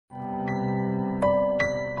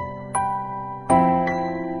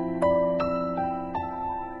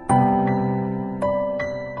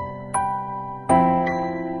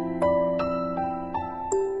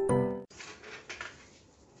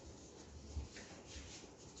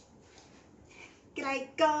Hey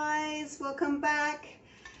guys, welcome back.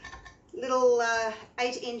 Little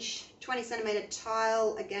 8-inch 20cm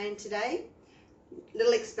tile again today.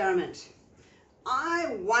 Little experiment.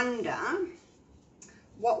 I wonder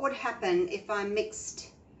what would happen if I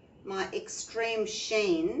mixed my Extreme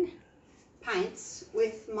Sheen paints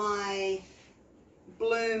with my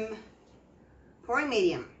Bloom pouring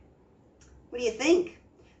medium. What do you think?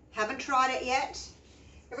 Haven't tried it yet.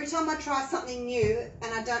 Every time I try something new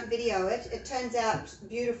and I don't video it, it turns out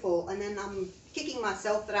beautiful, and then I'm kicking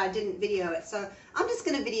myself that I didn't video it. So I'm just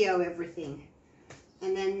going to video everything.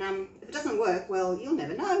 And then if it doesn't work, well, you'll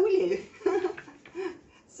never know, will you?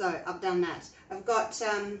 So I've done that. I've got,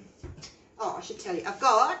 oh, I should tell you, I've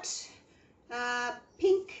got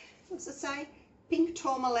pink, what's it say? Pink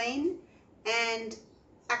tourmaline and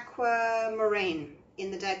aquamarine in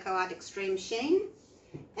the Decoart Extreme Sheen.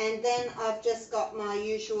 And then I've just got my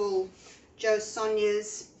usual Jo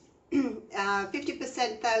Sonjas 50%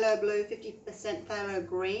 phthalo blue, 50% phthalo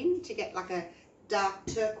green to get like a dark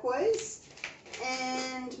turquoise.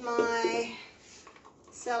 And my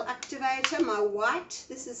cell activator, my white.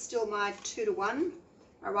 This is still my 2:1.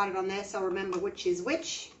 I write it on there so I'll remember which is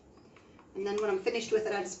which. And then when I'm finished with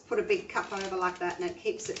it, I just put a big cup over like that, and it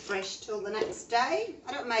keeps it fresh till the next day.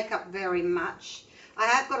 I don't make up very much. I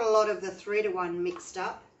have got a lot of the 3:1 mixed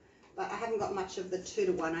up, but I haven't got much of the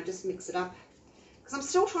 2:1. I just mix it up because I'm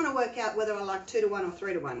still trying to work out whether I like 2:1 or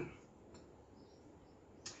 3:1.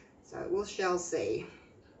 So we shall see.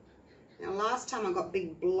 Now, last time I got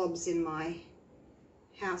big blobs in my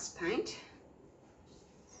house paint.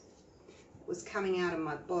 It was coming out of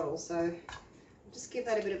my bottle, so I'll just give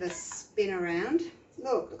that a bit of a spin around.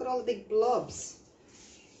 Look at all the big blobs.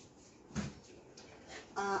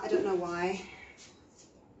 I don't know why.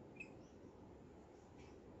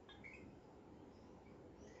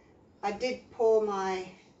 I did pour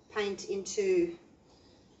my paint into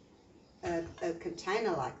a container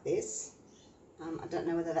like this. I don't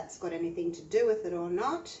know whether that's got anything to do with it or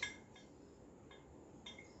not.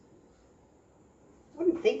 I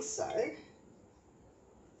wouldn't think so.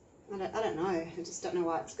 I don't know. I just don't know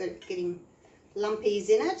why it's getting lumpies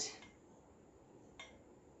in it.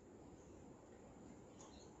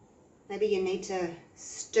 Maybe you need to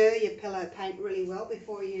stir your pillow paint really well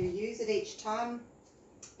before you use it each time.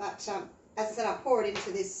 But as I said, I pour it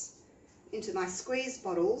into my squeeze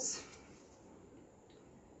bottles.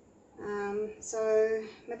 So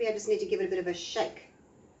maybe I just need to give it a bit of a shake.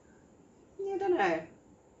 Yeah, I don't know.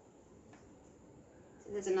 So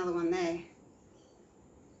there's another one there.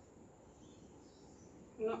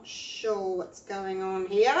 I'm not sure what's going on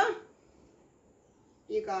here.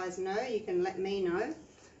 You guys know, you can let me know.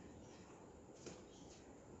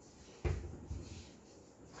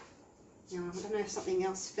 Now, I don't know if something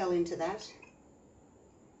else fell into that.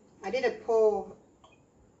 I did a pour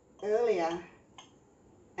earlier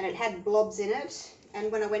and it had blobs in it, and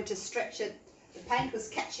when I went to stretch it, the paint was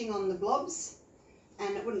catching on the blobs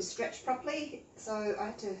and it wouldn't stretch properly, so I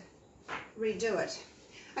had to redo it.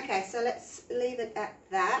 Okay, so let's leave it at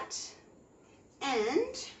that.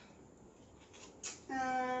 And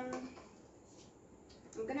I'm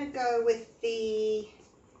going to go with the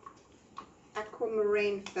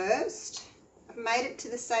aquamarine first. I've made it to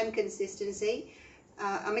the same consistency.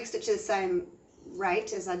 I mixed it to the same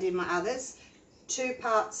rate as I did my others. 2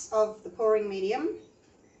 parts of the pouring medium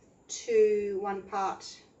to 1 part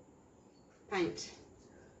paint.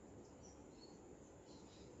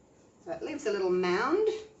 So it leaves a little mound,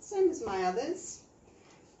 same as my others.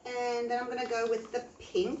 And then I'm going to go with the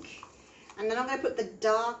pink, and then I'm going to put the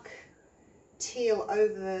dark teal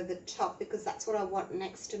over the top because that's what I want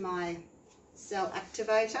next to my cell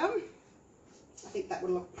activator. I think that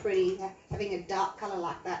would look pretty, having a dark colour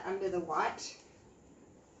like that under the white.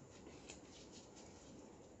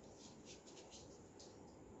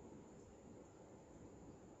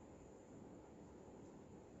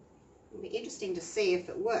 It'll be interesting to see if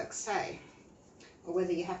it works, hey? Or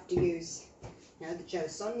whether you have to use, you know, the Jo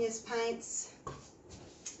Sonjas paints.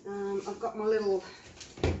 I've got my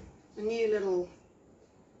a new little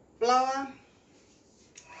blower.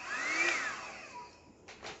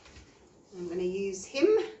 I'm going to use him.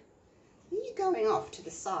 Are you going off to the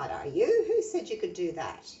side, are you? Who said you could do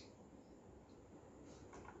that?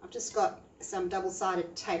 I've just got some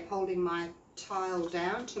double-sided tape holding my tile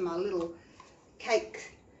down to my little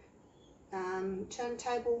cake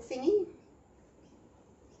turntable thingy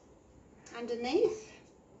underneath.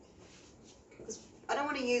 Because I don't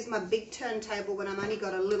want to use my big turntable when I've only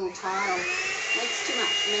got a little tile. It makes too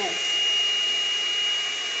much mess.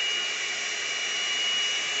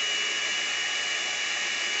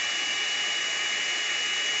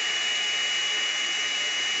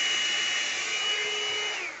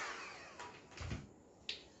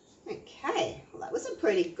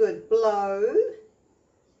 pretty good blow.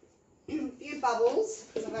 A few bubbles,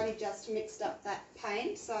 because I've only just mixed up that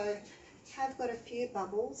paint, so I have got a few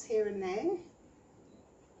bubbles here and there.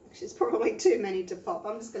 Actually, it's probably too many to pop.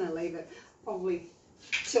 I'm just going to leave it. Probably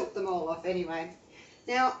tilt them all off anyway.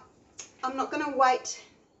 Now, I'm not going to wait.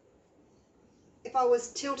 If I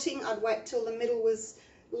was tilting, I'd wait till the middle was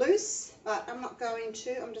loose, but I'm not going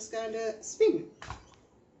to. I'm just going to spin.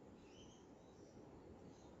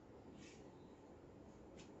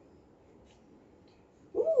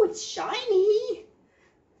 Ooh, it's shiny.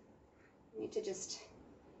 I need to just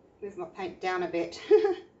move my paint down a bit.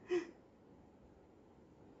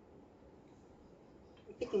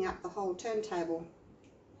 Picking up the whole turntable.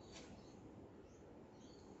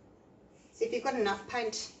 So if you've got enough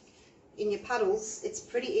paint in your puddles, it's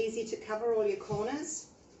pretty easy to cover all your corners.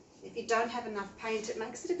 If you don't have enough paint, it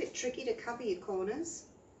makes it a bit tricky to cover your corners.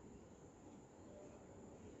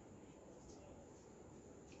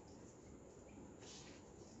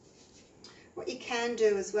 What you can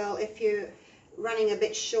do as well, if you're running a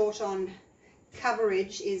bit short on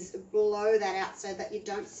coverage, is blow that out so that you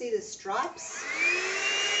don't see the stripes.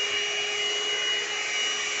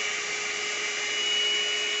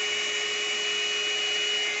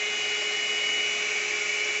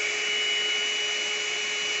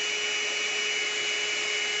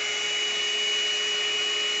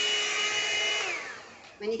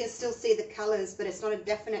 I mean, you can still see the colours, but it's not a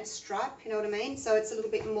definite stripe, you know what I mean? So it's a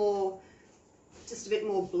little bit more, just a bit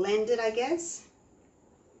more blended, I guess.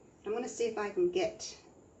 I'm going to see if I can get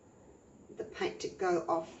the paint to go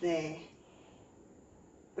off there.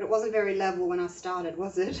 But it wasn't very level when I started,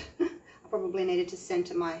 was it? I probably needed to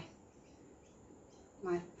centre my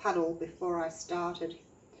puddle before I started.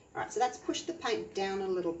 All right, so that's pushed the paint down a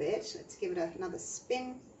little bit. Let's give it another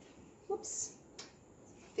spin. Whoops,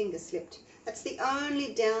 finger slipped. That's the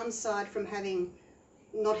only downside from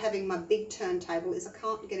not having my big turntable, is I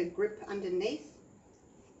can't get a grip underneath.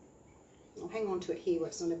 I'll hang on to it here where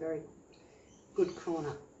it's not a very good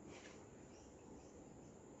corner.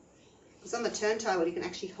 Because on the turntable you can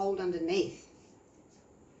actually hold underneath.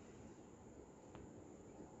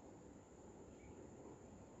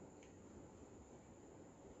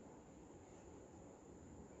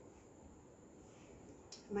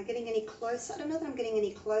 Am I getting any closer? I don't know that I'm getting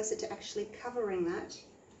any closer to actually covering that.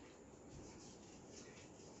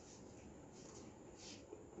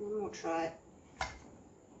 One more try.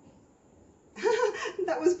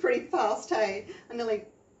 That was pretty fast, hey? I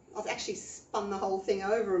actually spun the whole thing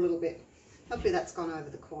over a little bit. Hopefully that's gone over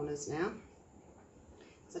the corners now.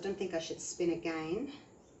 So I don't think I should spin again.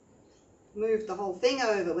 Move the whole thing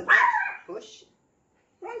over with that push.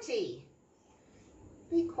 Bronte,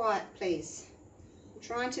 be quiet, please. I'm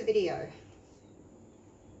trying to video.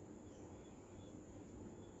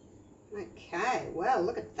 Okay, well,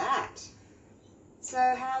 look at that.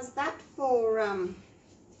 So how's that for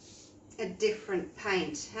a different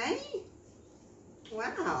paint, hey?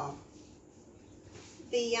 Wow.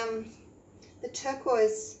 The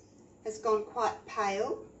turquoise has gone quite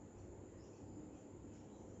pale.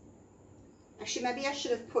 Actually, maybe I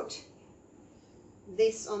should have put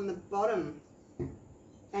this on the bottom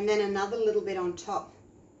and then another little bit on top.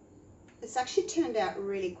 It's actually turned out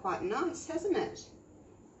really quite nice, hasn't it?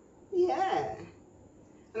 Yeah.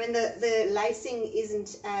 I mean, the lacing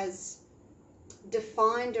isn't as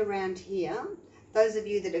defined around here. Those of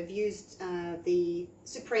you that have used the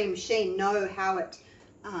Supreme Sheen know how it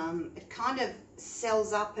kind of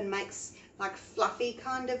cells up and makes like fluffy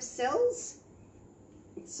kind of cells.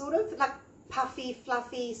 It's sort of like puffy,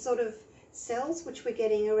 fluffy sort of cells, which we're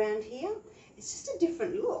getting around here. It's just a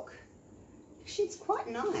different look. Actually, it's quite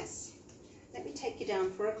nice. Let me take you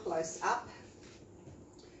down for a close-up.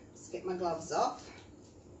 Just get my gloves off.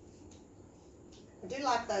 I do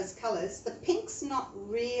like those colours. The pink's not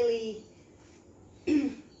really...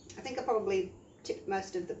 I think I probably tipped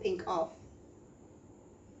most of the pink off,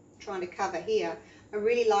 trying to cover here. I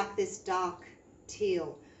really like this dark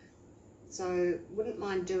teal, so wouldn't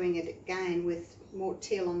mind doing it again with more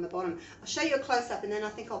teal on the bottom. I'll show you a close-up and then I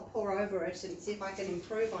think I'll pour over it and see if I can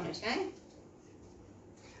improve on it, eh?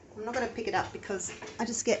 I'm not going to pick it up because I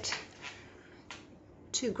just get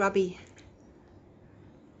too grubby.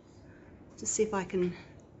 Just see if I can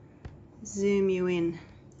zoom you in.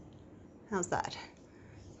 How's that?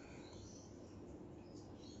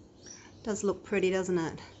 Does look pretty, doesn't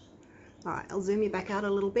it? All right, I'll zoom you back out a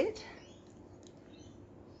little bit.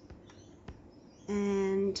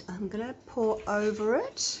 And I'm gonna pour over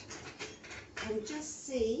it and just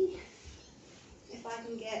see if I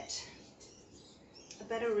can get a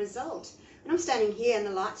better result. And I'm standing here and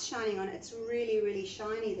the light's shining on it. It's really, really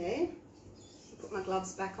shiny there. Put my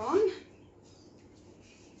gloves back on.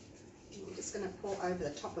 I'm just going to pour over the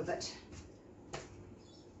top of it.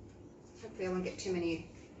 Hopefully I won't get too many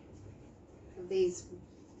of these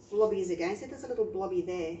blobbies again. See, there's a little blobby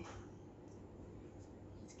there.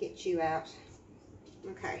 Let's get you out.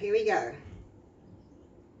 Okay, here we go.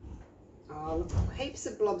 Oh, look, heaps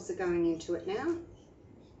of blobs are going into it now.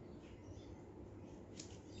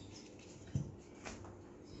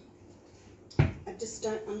 I just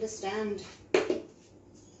don't understand.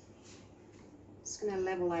 Just going to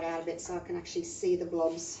level that out a bit so I can actually see the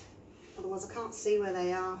blobs. Otherwise I can't see where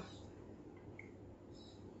they are.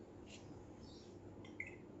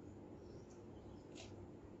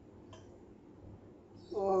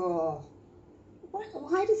 Oh,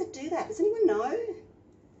 why does it do that? Does anyone know?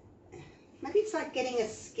 Maybe it's like getting a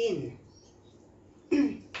skin. Do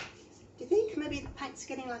you think maybe the paint's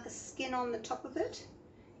getting like a skin on the top of it?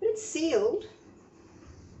 But it's sealed.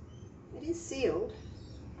 It is sealed.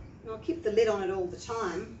 And I'll keep the lid on it all the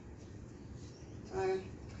time. So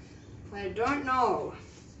I don't know.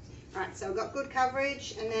 Alright, so I've got good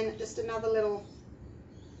coverage, and then just another little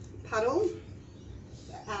puddle.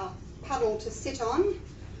 Our puddle to sit on.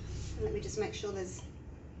 Let me just make sure there's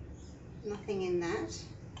nothing in that.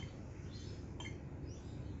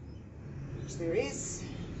 Which there is.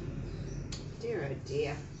 Dear oh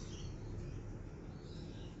dear.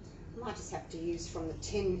 Might just have to use from the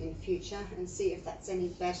tin in future and see if that's any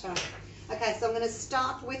better. Okay, so I'm going to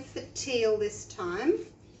start with the teal this time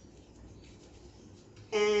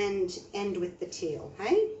and end with the teal,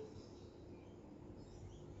 hey?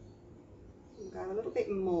 I'll go a little bit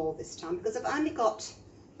more this time because I've only got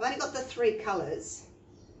the 3 colours.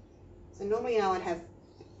 So normally, you know, I'd have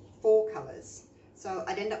 4 colours, so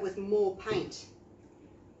I'd end up with more paint.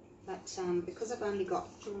 But because I've only got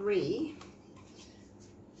 3,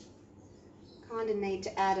 kind of need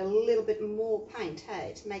to add a little bit more paint,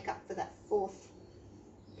 hey, to make up for that 4th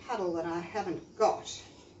puddle that I haven't got.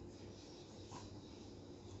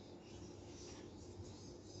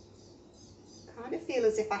 Kind of feel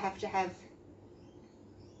as if I have to have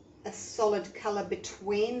a solid colour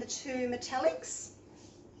between the 2 metallics.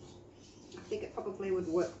 I think it probably would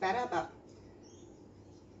work better, but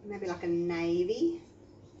maybe like a navy.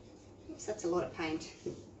 Oops, that's a lot of paint.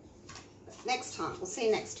 But next time, we'll see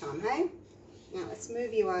next time, hey? Now let's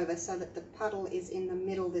move you over so that the puddle is in the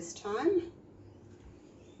middle this time.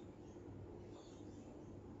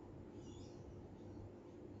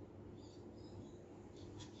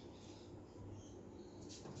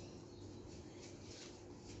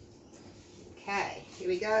 Okay, here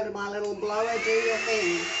we go to my little blower, do your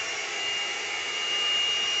thing.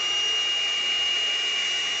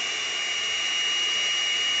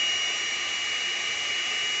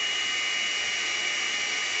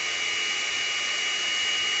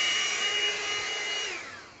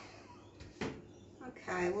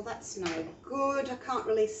 Okay, well that's no good. I can't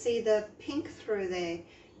really see the pink through there.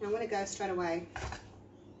 Now I'm going to go straight away.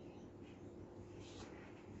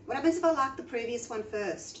 What happens if I like the previous one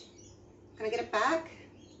first? Can I get it back?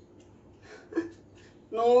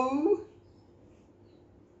 No.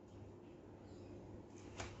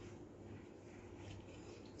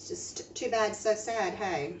 It's just too bad, so sad,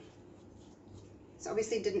 hey? So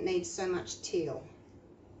obviously didn't need so much teal.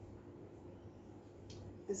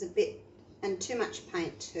 There's a bit, and too much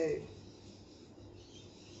paint too.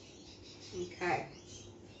 Okay.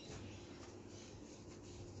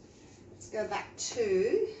 Let's go back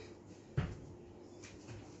to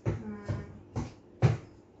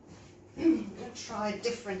I'm going to try a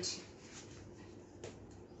different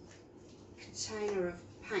container of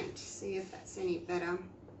paint, see if that's any better.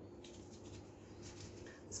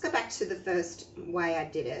 Let's go back to the first way I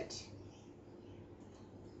did it.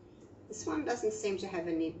 This one doesn't seem to have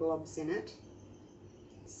any blobs in it.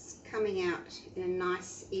 It's coming out in a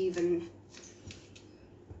nice even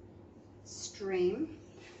stream.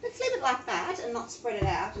 Let's leave it like that and not spread it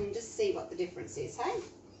out and just see what the difference is, hey?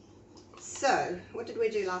 So, what did we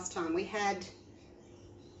do last time? We had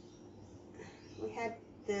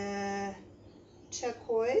the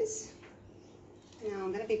turquoise. Now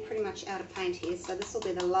I'm going to be pretty much out of paint here, so this will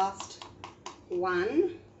be the last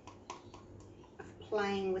one of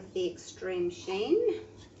playing with the Extreme Sheen.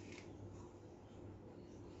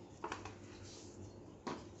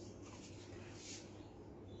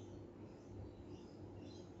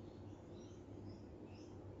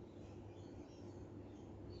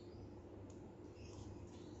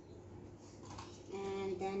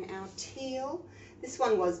 Then our teal. This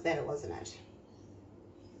one was better, wasn't it?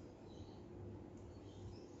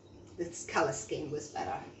 This colour scheme was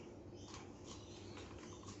better.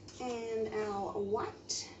 And our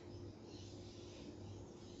white.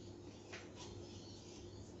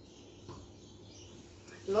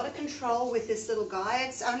 A lot of control with this little guy.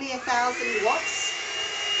 It's only 1,000 watts,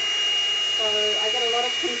 so I get a lot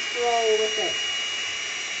of control with it.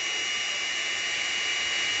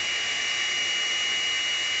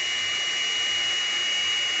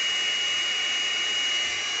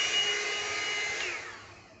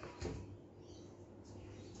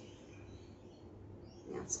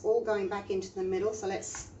 Now it's all going back into the middle, so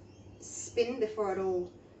let's spin before it all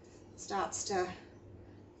starts to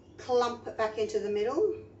clump back into the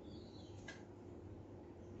middle.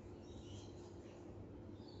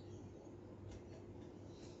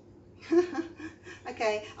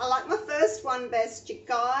 Okay, I like my first one best, you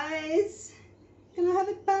guys. Can I have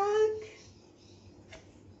it back?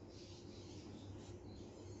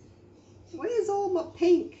 Where's all my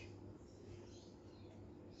pink?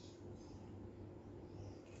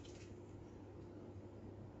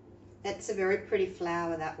 It's a very pretty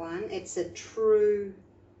flower, that one. It's a true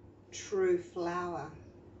flower.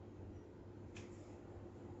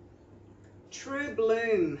 True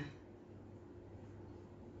bloom.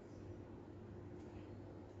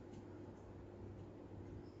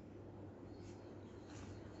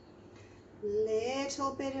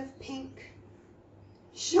 Little bit of pink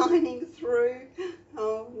shining through.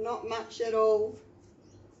 Oh, not much at all.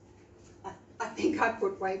 I think I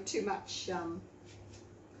put way too much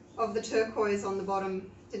of the turquoise on the bottom,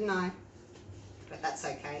 didn't I? But that's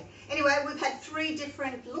okay. Anyway, we've had 3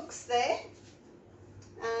 different looks there.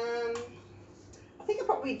 I think I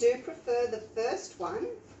probably do prefer the first one,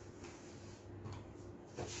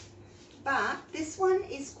 but this one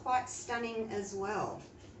is quite stunning as well.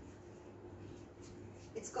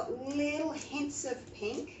 It's got little hints of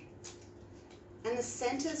pink, and the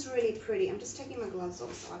center's really pretty. I'm just taking my gloves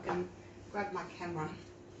off so I can grab my camera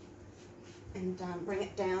and bring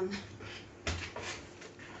it down.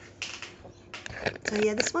 So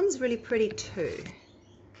yeah, this one's really pretty too.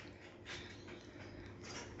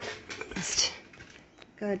 Just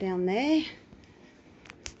go down there.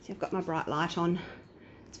 See, I've got my bright light on.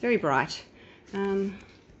 It's very bright.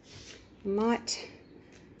 Might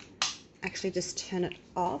actually just turn it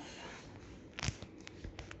off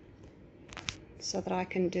so that I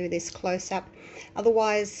can do this close up.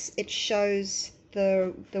 Otherwise it shows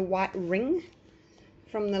the white ring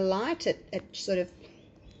from the light. It sort of,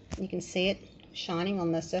 you can see it shining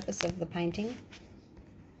on the surface of the painting.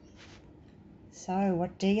 So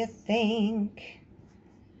what do you think?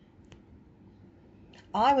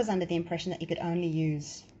 I was under the impression that you could only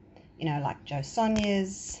use, you know, like Jo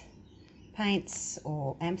Sonjas paints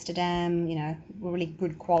or Amsterdam, you know, really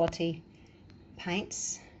good quality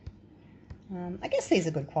paints. I guess these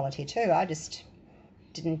are good quality too. I just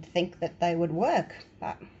didn't think that they would work,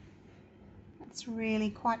 but that's really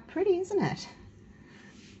quite pretty, isn't it?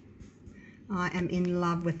 I am in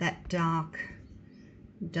love with that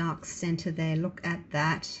dark center there. Look at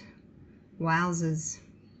that. Wowzers.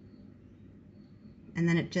 And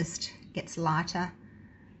then it just gets lighter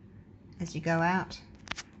as you go out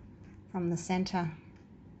from the center.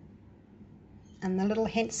 And the little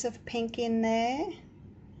hints of pink in there.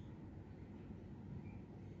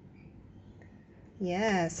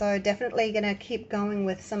 Yeah, so definitely going to keep going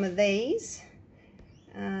with some of these.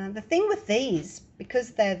 The thing with these,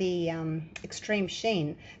 because they're the Extreme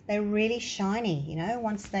Sheen, they're really shiny, you know,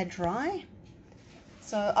 once they're dry.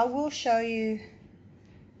 So I will show you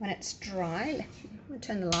when it's dry. Let me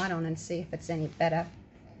turn the light on and see if it's any better.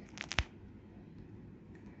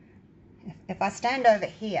 If I stand over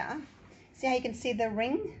here, see how you can see the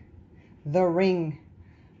ring? The Ring.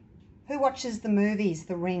 Who watches the movies,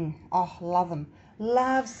 The Ring? Oh, love them.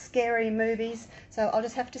 Love scary movies. So I'll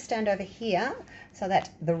just have to stand over here so that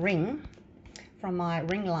the ring from my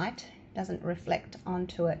ring light doesn't reflect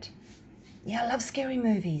onto it. Yeah, I love scary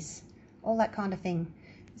movies. All that kind of thing.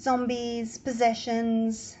 Zombies,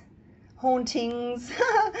 possessions, hauntings.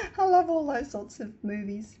 I love all those sorts of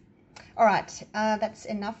movies. All right, that's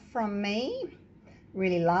enough from me.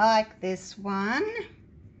 Really like this one.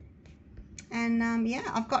 And yeah,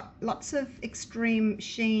 I've got lots of Extreme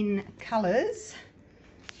Sheen colours.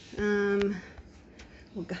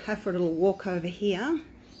 We'll go for a little walk over here.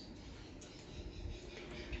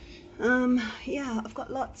 Yeah, I've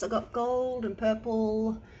got lots. I've got gold and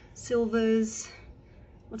purple, silvers.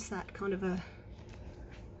 What's that kind of a,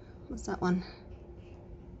 what's that one?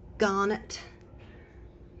 Garnet.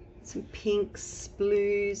 Some pinks,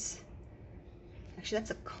 blues. Actually,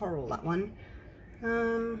 that's a coral, that one.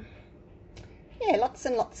 Yeah, lots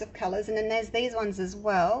and lots of colours. And then there's these ones as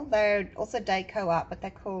well. They're also Decoart, but they're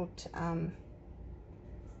called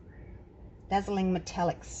Dazzling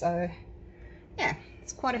Metallics. So, yeah,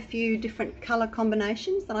 it's quite a few different colour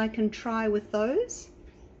combinations that I can try with those.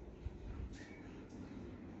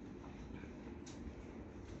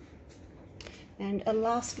 And a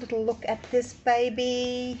last little look at this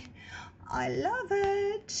baby. I love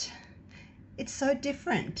it. It's so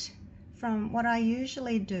different from what I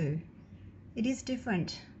usually do. It is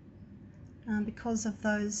different because of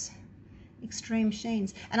those extreme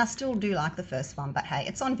sheens. And I still do like the first one, but hey,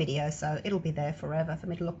 it's on video, so it'll be there forever for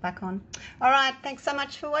me to look back on. All right, thanks so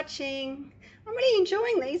much for watching. I'm really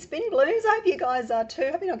enjoying these spin blooms. I hope you guys are too.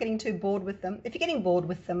 I hope you're not getting too bored with them. If you're getting bored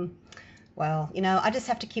with them, well, you know, I just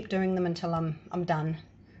have to keep doing them until I'm done.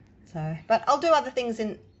 So, but I'll do other things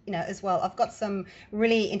as well. I've got some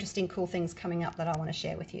really interesting, cool things coming up that I want to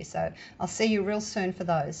share with you. So I'll see you real soon for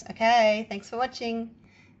those. Okay, thanks for watching.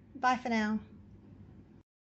 Bye for now.